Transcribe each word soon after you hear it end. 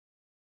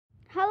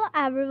Hello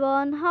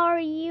everyone, how are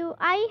you?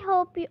 I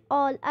hope you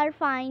all are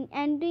fine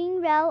and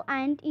doing well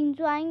and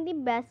enjoying the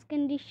best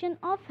condition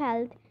of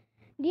health.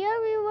 Dear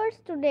viewers,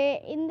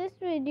 today in this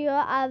video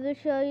I will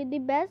show you the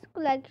best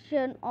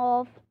collection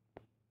of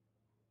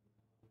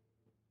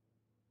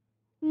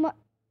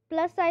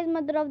plus size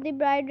mother of the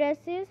bride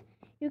dresses.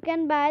 You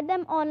can buy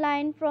them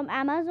online from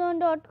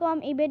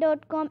amazon.com,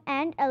 ebay.com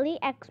and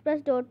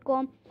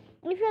aliexpress.com.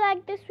 If you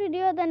like this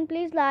video, then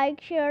please like,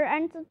 share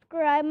and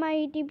subscribe my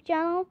YouTube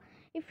channel.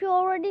 If you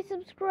already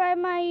subscribe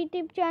my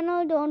YouTube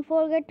channel, don't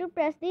forget to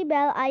press the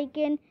bell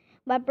icon.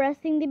 By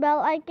pressing the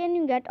bell icon,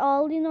 you get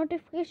all the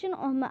notification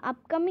of my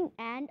upcoming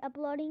and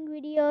uploading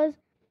videos.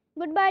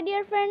 Goodbye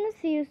dear friends,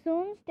 see you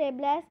soon. Stay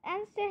blessed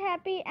and stay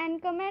happy,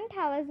 and comment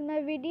how was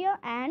my video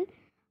and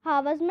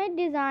how was my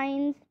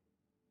designs.